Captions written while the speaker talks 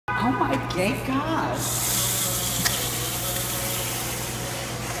Oh my gay God.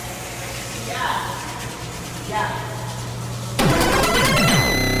 Yeah.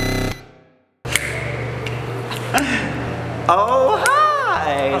 Oh,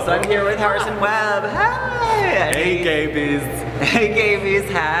 hi! So I'm here with Harrison Webb. Hi! Hey, Gabies. Hey,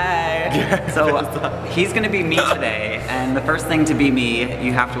 Gabies. Hi! So he's gonna be me today, and the first thing to be me,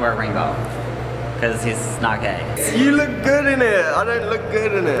 you have to wear a rainbow. Because he's not gay. You look good in it. I don't look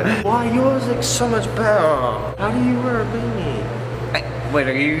good in it. Why, yours looks so much better. How do you wear a beanie? Wait,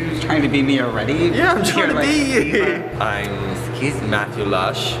 are you trying to be me already? Yeah, I'm trying to be you. I'm Excuse me. Matthew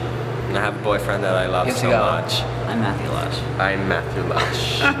Lush, and I have a boyfriend that I love so much. I'm Matthew Lush. I'm Matthew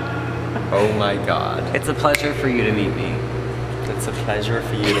Lush. Oh my God. It's a pleasure for you to meet me. It's a pleasure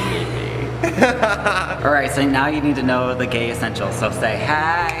for you to meet me. Alright, so now you need to know the gay essentials. So say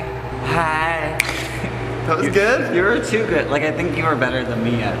hi. Hi. That was good? You were too good. Like, I think you were better than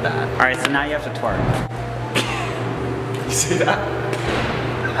me at that. Alright, so now you have to twerk. You see that?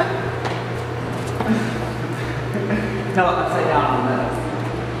 No, upside down on this.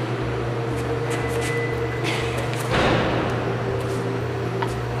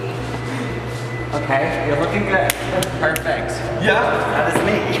 Okay, you're looking good. Perfect. Yeah? That is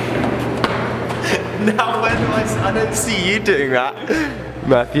me. Now when do I don't see you doing that.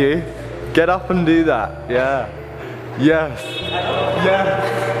 Matthew, get up and do that. Yeah. Yes. Yeah.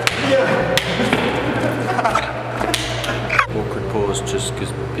 Yeah. Awkward pause just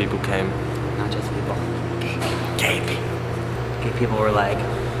because people came. Not just people. Gay people. Gay people were like,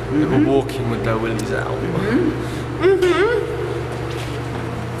 They were walking with their willies out.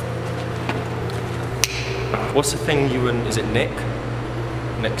 What's the thing you and, is it Nick?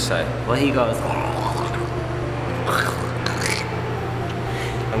 Nick say? well, he goes,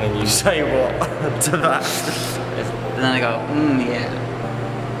 And then you say what to that? and then I go, yeah.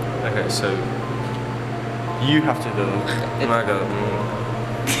 Okay, so you have to do it, and I go,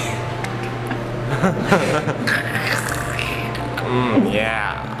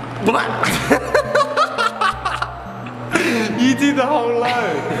 yeah. What? You do the whole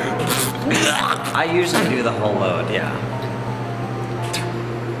load. I usually do the whole load, yeah.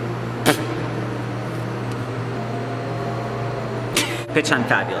 Bitch, I'm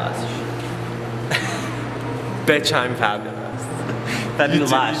fabulous. Bitch, I'm fabulous.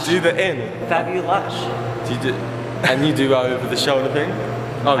 Fabulous. You do the in. Fabulous. Do you do, and you do over the shoulder thing?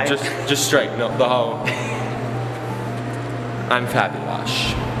 Oh, just straight, not the whole. I'm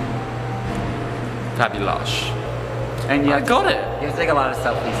fabulous. Fabulous. And you I got it. You have to take a lot of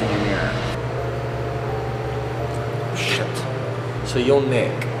selfies in your mirror. Shit. So you're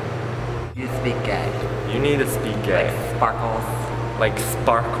Nick. You speak gay. You need to speak gay. Like sparkles. Like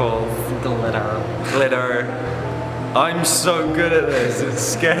sparkles. Glitter. Glitter. I'm so good at this, it's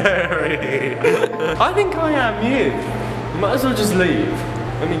scary. I think I am you. You might as well just leave.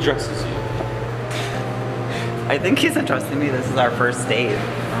 Let me dress as you. I think he's interested in me. This is our first date.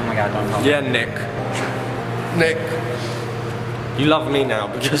 Oh my God, don't tell me. Yeah, Nick. Nick. You love me now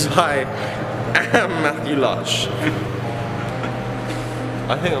because I am Matthew Lush.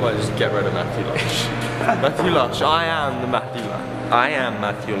 I think I might just get rid of Matthew Lush. Matthew Lush, I am the Matthew Lush. I am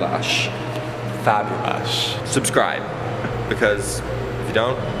Matthew Lush. Fabulous. Subscribe, because if you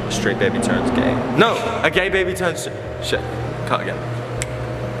don't, a straight baby turns gay. No, a gay baby turns shit. Cut again.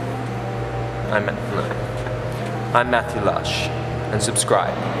 I'm Matthew Lush, and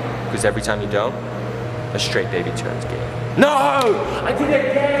subscribe, because every time you don't, a straight baby turns gay. No, I did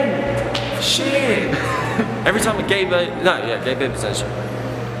it again. Shit. Every time a gay baby, gay baby turns shit.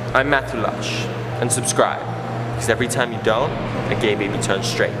 I'm Matthew Lush, and subscribe, because every time you don't, a gay baby turns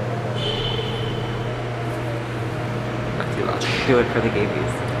straight. Do it for the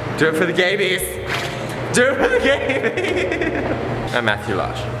gabies. Do it for the gabies. Do it for the gabies. I'm Matthew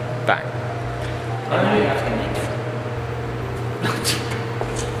Lush. Bang. And now you have to make it.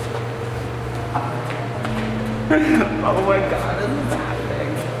 Oh my God, this is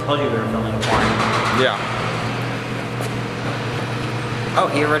happening. I told you we were filming porn. Yeah. Oh,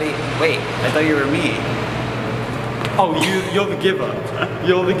 he already, wait, I thought you were me. Oh, you're the giver.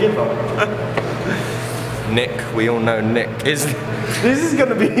 You're the giver. Nick, we all know Nick is. This is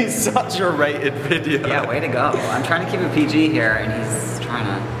gonna be such a rated video. Yeah, way to go. I'm trying to keep it PG here, and he's trying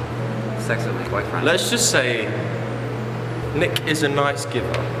to sex with my boyfriend. Let's just say Nick is a nice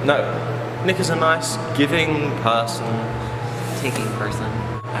giver. No, Nick is a nice giving person. Taking person.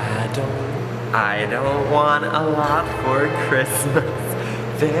 I don't want a lot for Christmas.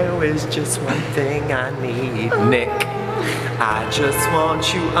 There is just one thing I need, Nick. I just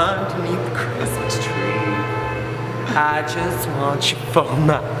want you underneath the Christmas tree. I just want you for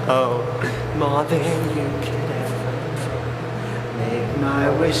my own, more than you can ever. Make my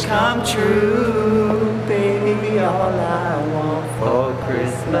wish come true, baby. All I want for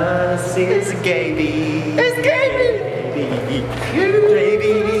Christmas is a gay bee. It's gay bee.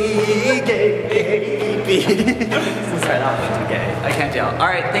 Baby, baby. This is right off to gay. I can't deal.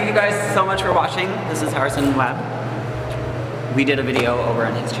 Alright, thank you guys so much for watching. This is Harrison Webb. We did a video over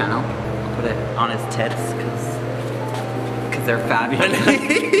on his channel. I'll put it on his tits because they're fabulous.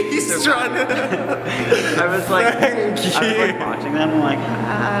 He's trying to. I was like watching them. I'm like,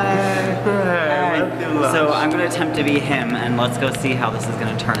 hi. So I'm gonna attempt to be him, and let's go see how this is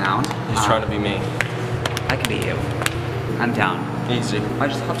gonna turn out. He's trying to be me. I can be you. I'm down. Easy. I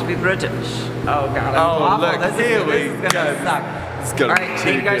just have to be British. Oh god. Oh look, here we go. Alright,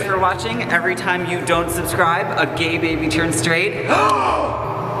 thank you guys for watching. Every time you don't subscribe, a gay baby turns straight.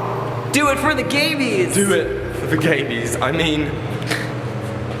 Do it for the gabies! Do it for the gabies. I mean,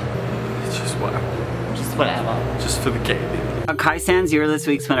 just whatever. Just whatever. Just for the gabies. Kai Sans, you're this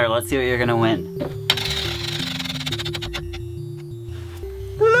week's winner. Let's see what you're gonna win.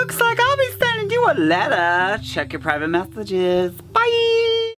 Looks like I'll be sending you a letter. Check your private messages. Bye!